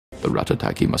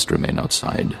Ratataki must remain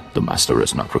outside. The Master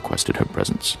has not requested her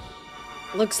presence.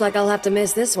 Looks like I'll have to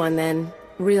miss this one then.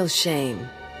 Real shame.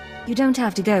 You don't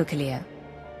have to go, Kalia.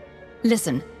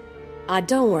 Listen.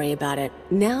 Don't worry about it.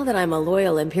 Now that I'm a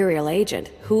loyal Imperial agent,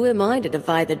 who am I to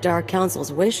defy the Dark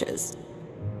Council's wishes?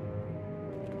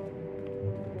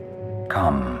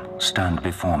 Come, stand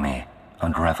before me,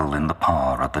 and revel in the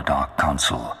power of the Dark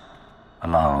Council.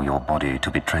 Allow your body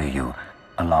to betray you.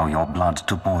 Allow your blood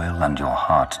to boil and your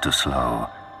heart to slow.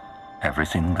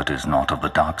 Everything that is not of the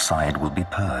dark side will be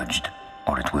purged,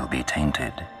 or it will be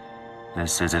tainted.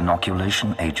 This is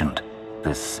inoculation, Agent.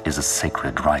 This is a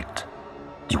sacred rite.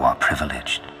 You are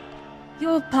privileged.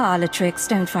 Your parlor tricks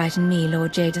don't frighten me,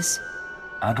 Lord Jadis.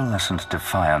 Adolescent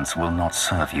defiance will not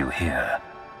serve you here.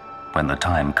 When the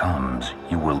time comes,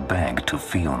 you will beg to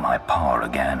feel my power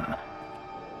again.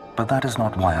 But that is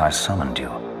not why I summoned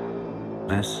you.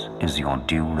 This is your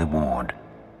due reward.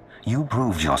 You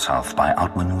proved yourself by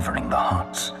outmaneuvering the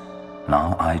Huts.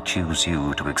 Now I choose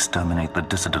you to exterminate the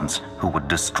dissidents who would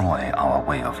destroy our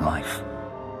way of life.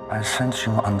 I sense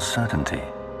your uncertainty.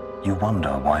 You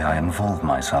wonder why I involve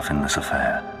myself in this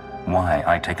affair, why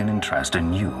I take an interest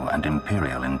in you and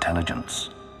Imperial intelligence.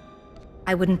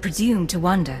 I wouldn't presume to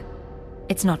wonder.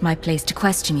 It's not my place to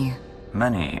question you.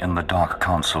 Many in the Dark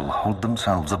Council hold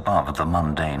themselves above the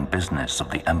mundane business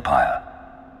of the Empire.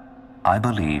 I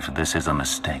believe this is a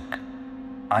mistake.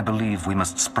 I believe we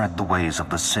must spread the ways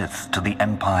of the Sith to the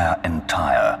Empire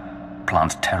entire,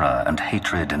 plant terror and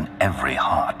hatred in every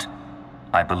heart.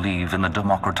 I believe in the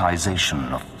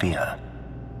democratization of fear.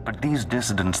 But these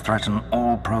dissidents threaten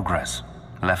all progress.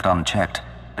 Left unchecked,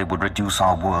 they would reduce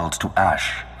our world to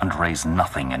ash and raise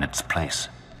nothing in its place.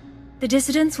 The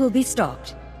dissidents will be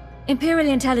stopped. Imperial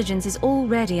intelligence is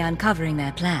already uncovering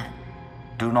their plan.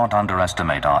 Do not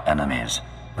underestimate our enemies.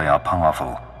 They are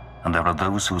powerful, and there are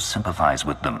those who sympathize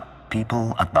with them,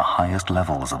 people at the highest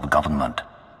levels of government.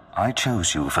 I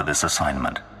chose you for this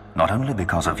assignment, not only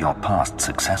because of your past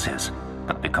successes,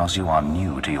 but because you are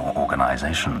new to your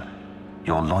organization.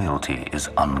 Your loyalty is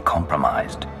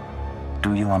uncompromised.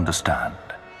 Do you understand?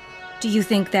 Do you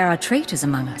think there are traitors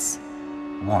among us?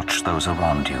 Watch those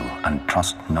around you and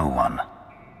trust no one.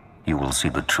 You will see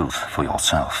the truth for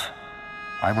yourself.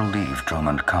 I will leave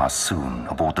Dromund Kaas soon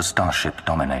aboard the starship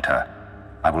Dominator.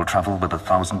 I will travel with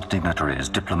 1,000 dignitaries,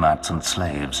 diplomats, and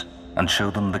slaves, and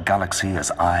show them the galaxy as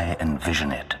I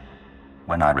envision it.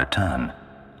 When I return,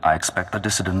 I expect the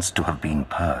dissidents to have been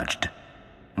purged.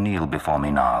 Kneel before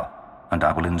me now, and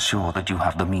I will ensure that you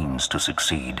have the means to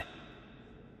succeed.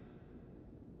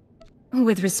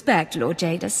 With respect, Lord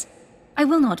Jadis, I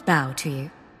will not bow to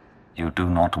you. You do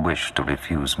not wish to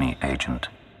refuse me, Agent.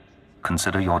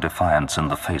 Consider your defiance in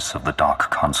the face of the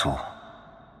Dark Council.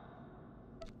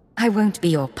 I won't be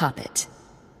your puppet.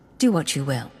 Do what you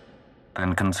will.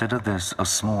 Then consider this a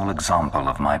small example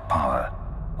of my power.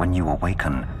 When you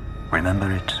awaken,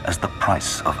 remember it as the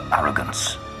price of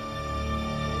arrogance.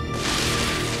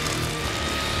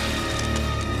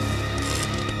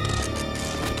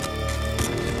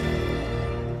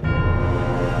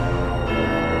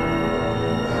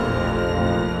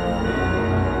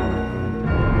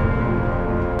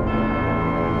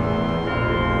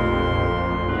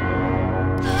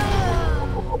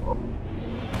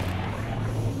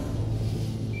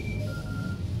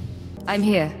 I'm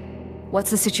here.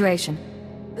 What's the situation?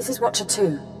 This is Watcher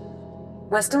 2.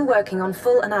 We're still working on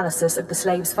full analysis of the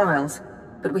slaves' files,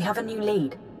 but we have a new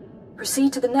lead.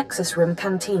 Proceed to the Nexus Room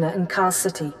Cantina in Kaas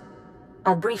City.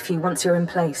 I'll brief you once you're in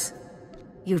place.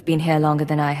 You've been here longer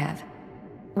than I have.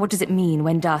 What does it mean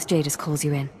when Darth Jadis calls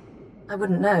you in? I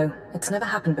wouldn't know. It's never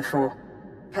happened before.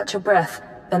 Catch your breath,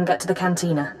 then get to the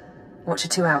cantina. Watcher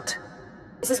 2 out.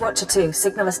 This is Watcher 2,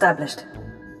 signal established.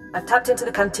 I've tapped into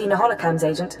the cantina holocams,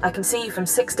 Agent. I can see you from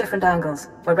 6 different angles.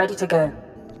 We're ready to go.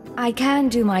 I can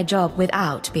do my job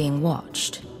without being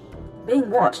watched. Being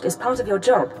watched is part of your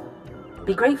job.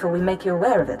 Be grateful we make you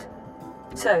aware of it.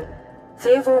 So,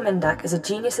 Theovor Mindak is a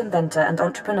genius inventor and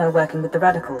entrepreneur working with the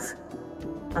Radicals.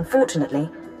 Unfortunately,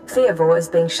 Theovor is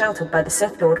being sheltered by the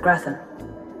Sith Lord Grathan.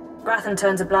 Grathan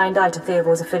turns a blind eye to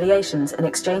Theovor's affiliations in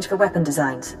exchange for weapon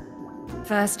designs.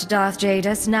 First Darth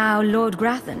Jadis, now Lord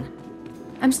Grathan.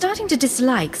 I'm starting to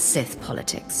dislike Sith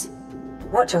politics.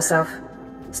 Watch yourself.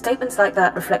 Statements like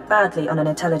that reflect badly on an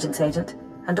intelligence agent,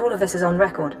 and all of this is on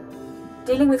record.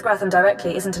 Dealing with Grathan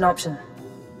directly isn't an option.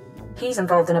 He's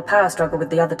involved in a power struggle with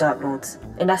the other Dark Lords.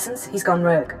 In essence, he's gone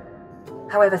rogue.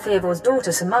 However, Theovor's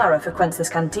daughter Samara frequents this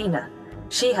cantina.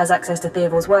 She has access to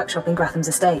Theovor's workshop in Grathan's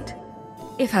estate.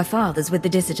 If her father's with the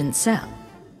dissident cell,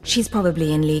 she's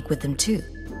probably in league with them too.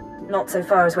 Not so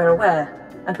far as we're aware,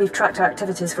 and we've tracked her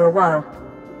activities for a while.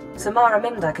 Samara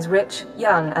Mindak is rich,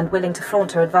 young, and willing to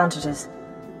flaunt her advantages.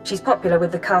 She's popular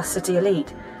with the Kaas city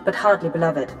elite, but hardly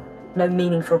beloved. No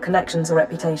meaningful connections or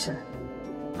reputation.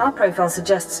 Our profile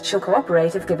suggests she'll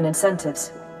cooperate if given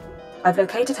incentives. I've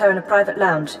located her in a private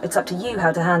lounge. It's up to you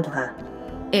how to handle her.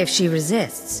 If she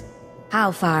resists,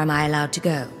 how far am I allowed to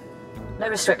go? No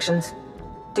restrictions.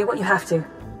 Do what you have to.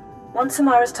 Once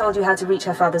Samara's told you how to reach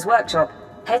her father's workshop,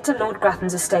 head to Lord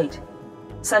Grathan's estate.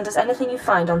 Send us anything you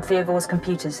find on SWtOR's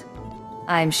computers.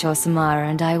 I'm sure Samara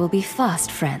and I will be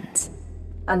fast friends.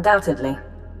 Undoubtedly.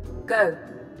 Go.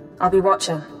 I'll be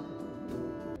watching.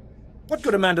 What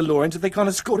good are Mandalorians if they can't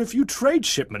escort a few trade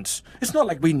shipments? It's not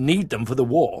like we need them for the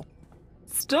war.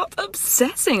 Stop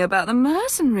obsessing about the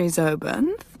mercenaries,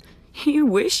 Obanth. You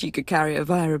wish you could carry a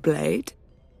Vira blade.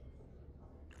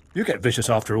 You get vicious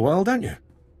after a while, don't you?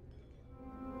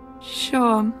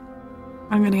 Sure.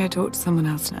 I'm gonna go talk to someone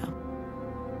else now.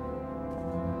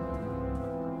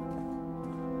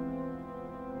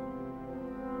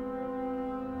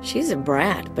 She's a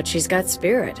brat, but she's got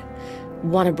spirit.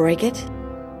 Want to break it?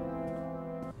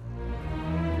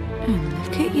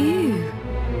 Look at you.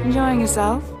 Enjoying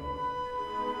yourself?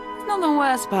 It's not the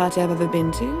worst party I've ever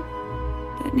been to,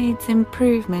 but it needs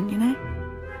improvement, you know?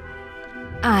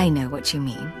 I know what you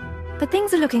mean, but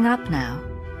things are looking up now.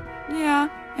 Yeah,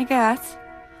 I guess.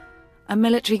 A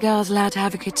military girl's allowed to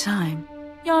have a good time.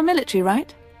 You're military,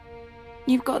 right?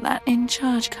 You've got that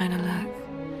in-charge kind of look.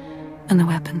 And the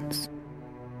weapons.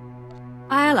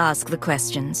 I'll ask the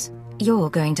questions. You're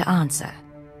going to answer.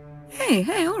 Hey,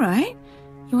 all right.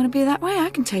 You want to be that way? I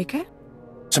can take it.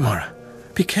 Samara,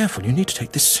 be careful. You need to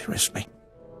take this seriously.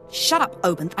 Shut up,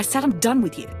 Obanth. I said I'm done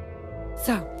with you.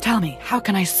 So, tell me, how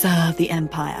can I serve the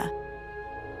Empire?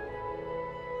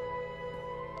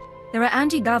 There are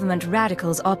anti-government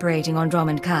radicals operating on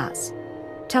Dromund Kaas.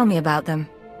 Tell me about them.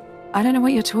 I don't know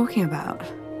what you're talking about.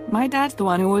 My dad's the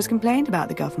one who always complained about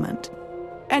the government.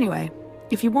 Anyway,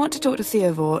 if you want to talk to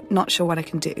SWtOR, not sure what I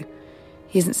can do.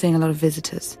 He isn't seeing a lot of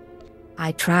visitors.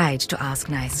 I tried to ask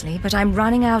nicely, but I'm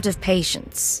running out of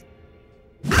patience.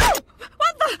 What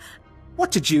the?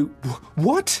 What did you...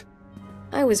 what?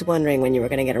 I was wondering when you were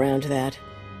going to get around to that.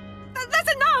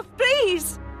 That's enough,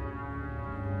 please!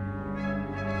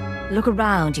 Look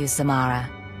around you, Samara.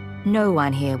 No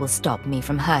one here will stop me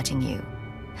from hurting you.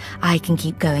 I can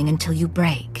keep going until you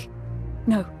break.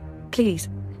 No, please.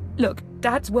 Look,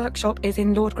 Dad's workshop is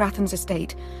in Lord Grathan's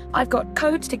estate. I've got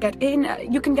codes to get in.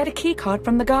 You can get a keycard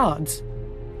from the guards.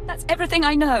 That's everything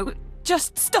I know.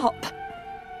 Just stop.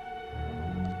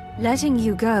 Letting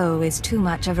you go is too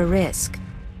much of a risk.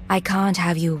 I can't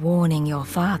have you warning your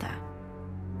father.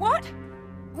 What?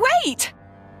 Wait!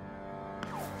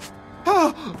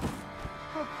 Oh,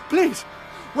 please,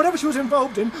 whatever she was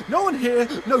involved in, no one here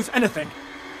knows anything.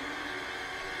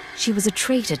 She was a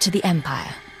traitor to the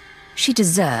Empire. She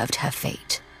deserved her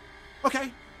fate.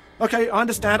 Okay, I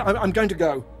understand. I'm going to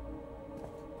go.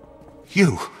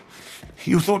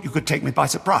 You thought you could take me by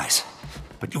surprise,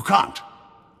 but you can't.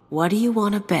 What do you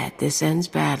want to bet this ends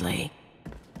badly?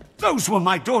 Those were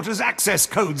my daughter's access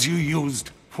codes you used.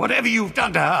 Whatever you've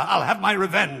done to her, I'll have my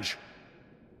revenge.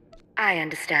 I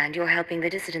understand you're helping the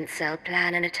dissident cell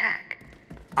plan an attack.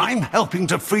 I'm helping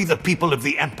to free the people of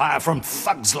the Empire from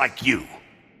thugs like you.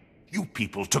 You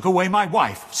people took away my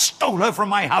wife, stole her from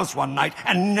my house one night,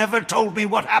 and never told me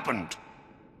what happened.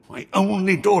 My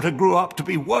only daughter grew up to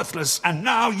be worthless, and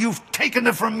now you've taken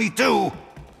her from me too.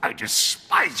 I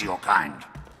despise your kind.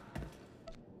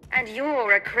 And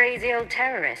you're a crazy old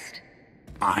terrorist.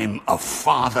 I'm a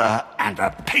father and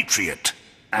a patriot,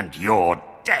 and you're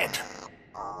dead.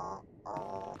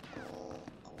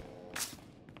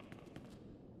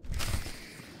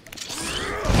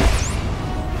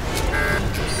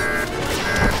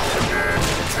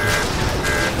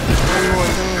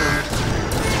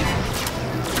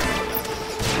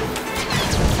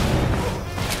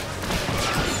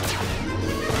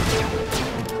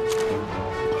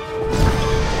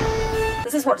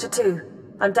 This is SWtOR 2.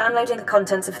 I'm downloading the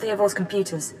contents of SWtOR's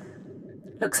computers.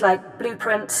 Looks like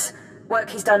blueprints, work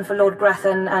he's done for Lord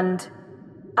Grathan, and...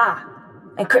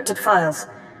 encrypted files.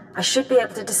 I should be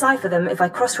able to decipher them if I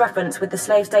cross-reference with the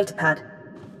slave's datapad.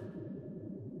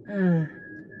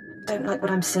 Don't like what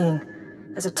I'm seeing.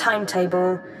 There's a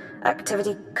timetable,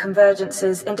 activity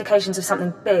convergences, indications of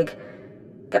something big.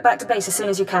 Get back to base as soon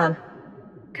as you can.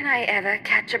 Can I ever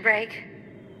catch a break?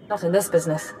 Not in this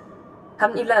business.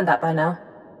 Haven't you learned that by now?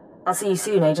 I'll see you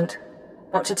soon, Agent.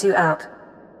 SWtOR 2 out.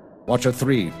 SWtOR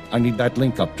 3, I need that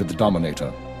link up to the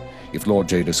Dominator. If Lord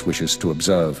Jadis wishes to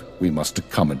observe, we must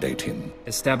accommodate him.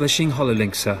 Establishing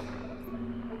hololink, sir.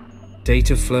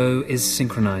 Data flow is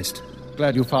synchronized.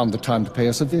 Glad you found the time to pay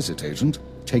us a visit, Agent.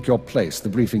 Take your place. The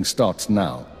briefing starts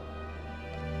now.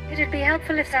 It'd be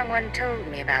helpful if someone told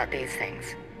me about these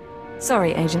things.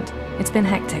 Sorry, Agent. It's been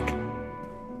hectic.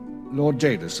 Lord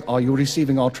Jadis, are you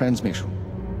receiving our transmission?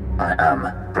 I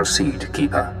am. Proceed,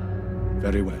 Keeper.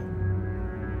 Very well.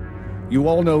 You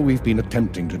all know we've been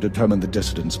attempting to determine the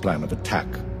Dissidents' plan of attack.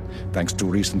 Thanks to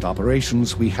recent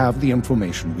operations, we have the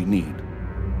information we need.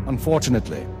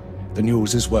 Unfortunately, the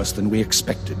news is worse than we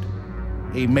expected.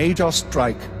 A major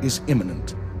strike is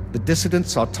imminent. The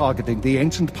Dissidents are targeting the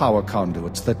ancient power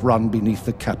conduits that run beneath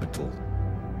the capital.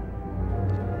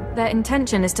 Their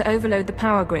intention is to overload the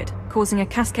power grid, causing a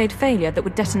cascade failure that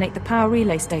would detonate the power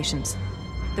relay stations.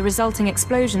 The resulting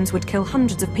explosions would kill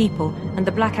hundreds of people, and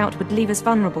the blackout would leave us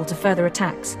vulnerable to further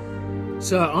attacks.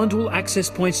 Sir, aren't all access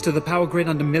points to the power grid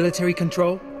under military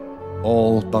control?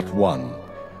 All but one.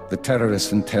 The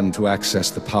terrorists intend to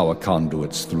access the power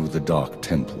conduits through the Dark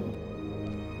Temple.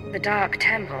 The Dark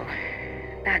Temple?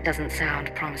 That doesn't sound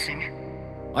promising.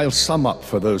 I'll sum up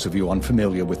for those of you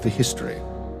unfamiliar with the history.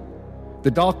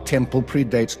 The Dark Temple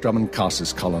predates Dromund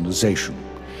Kaas's colonization.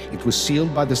 It was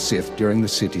sealed by the Sith during the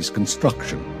city's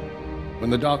construction. When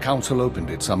the Dark Council opened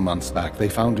it some months back, they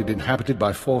found it inhabited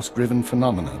by force-driven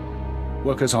phenomena.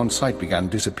 Workers on site began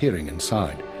disappearing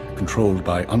inside, controlled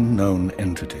by unknown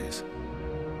entities.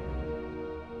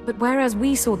 But whereas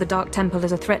we saw the Dark Temple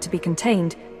as a threat to be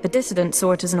contained, the Dissidents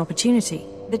saw it as an opportunity.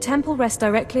 The temple rests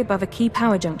directly above a key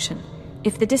power junction.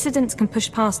 If the Dissidents can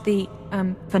push past the,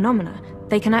 phenomena,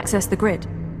 they can access the grid.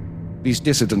 These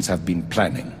Dissidents have been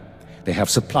planning. They have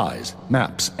supplies,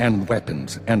 maps, and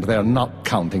weapons, and they're not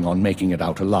counting on making it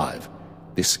out alive.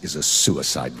 This is a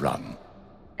suicide run.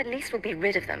 At least we'll be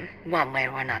rid of them, one way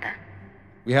or another.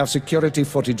 We have security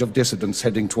footage of Dissidents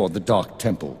heading toward the Dark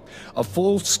Temple. A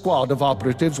full squad of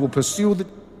operatives will pursue the...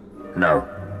 No.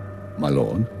 My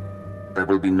lord? There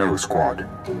will be no squad.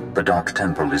 The Dark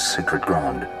Temple is sacred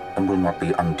ground, and will not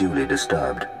be unduly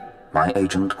disturbed. My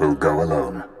agent will go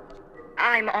alone.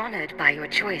 I'm honored by your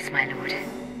choice, my lord.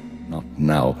 Not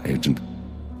now, Agent.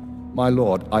 My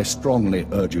lord, I strongly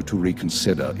urge you to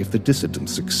reconsider. If the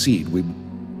Dissidents succeed, we...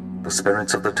 The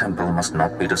spirits of the temple must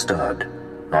not be disturbed.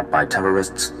 Not by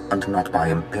terrorists, and not by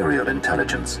Imperial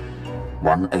intelligence.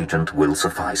 One agent will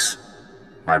suffice.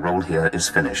 My role here is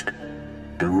finished.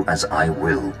 Do as I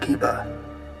will, Keeper.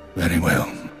 Very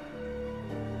well.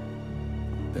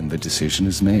 Then the decision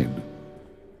is made.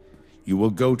 You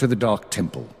will go to the Dark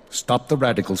Temple, stop the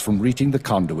radicals from reaching the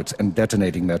conduits and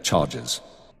detonating their charges.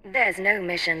 There's no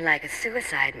mission like a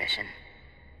suicide mission.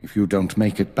 If you don't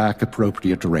make it back,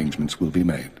 appropriate arrangements will be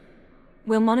made.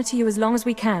 We'll monitor you as long as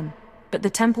we can, but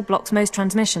the temple blocks most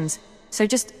transmissions, so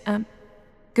just,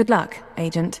 good luck,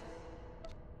 Agent.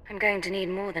 I'm going to need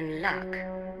more than luck.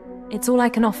 It's all I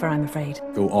can offer, I'm afraid.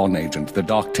 Go on, Agent. The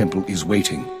Dark Temple is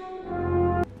waiting.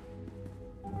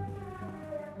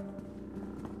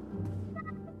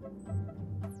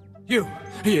 You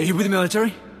with the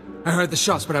military? I heard the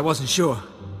shots, but I wasn't sure.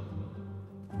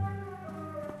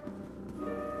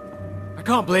 I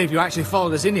can't believe you actually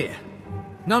followed us in here.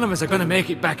 None of us are gonna make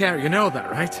it back out, you know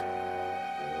that, right?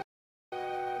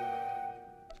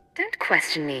 Don't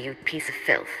question me, you piece of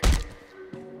filth.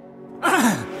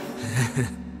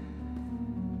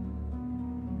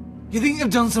 You think you've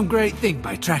done some great thing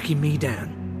by tracking me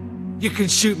down? You can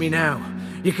shoot me now.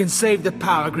 You can save the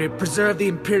power grid, preserve the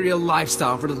Imperial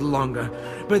lifestyle for a little longer.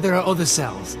 But there are other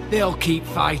cells. They'll keep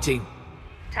fighting.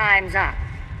 Time's up.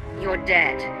 You're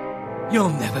dead. You'll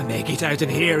never make it out of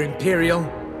here, Imperial.